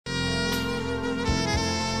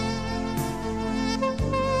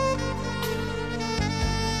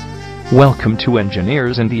Welcome to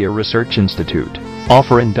Engineers India Research Institute.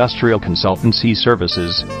 Offer industrial consultancy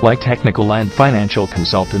services, like technical and financial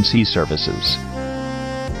consultancy services.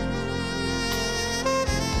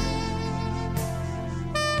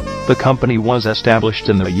 The company was established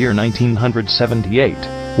in the year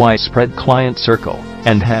 1978. Widespread client circle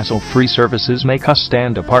and hassle-free services make us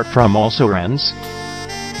stand apart from all brands.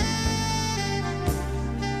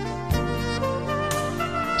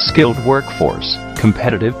 Skilled workforce,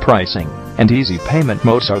 competitive pricing, and easy payment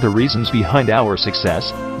modes are the reasons behind our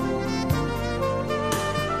success.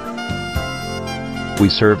 We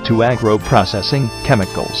serve to agro-processing,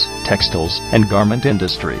 chemicals, textiles, and garment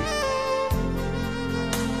industry.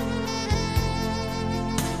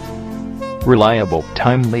 Reliable,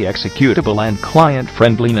 timely executable and client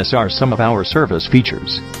friendliness are some of our service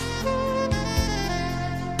features.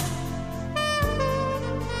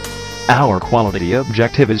 Our quality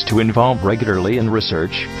objective is to involve regularly in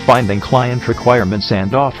research, finding client requirements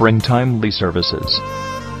and offering timely services.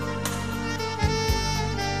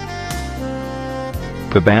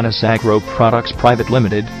 Pabanis Agro Products Private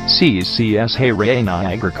Limited, CCS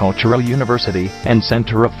Haryana Agricultural University, and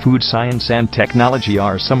Center of Food Science and Technology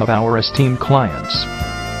are some of our esteemed clients.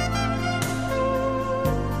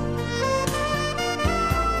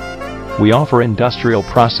 We offer industrial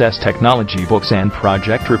process technology books and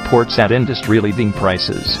project reports at industry-leading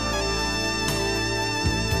prices.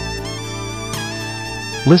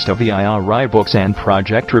 List of the IRI books and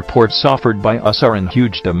project reports offered by us are in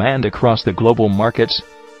huge demand across the global markets.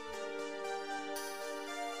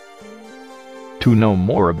 To know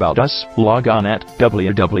more about us, log on at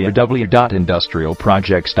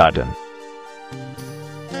www.industrialprojects.in.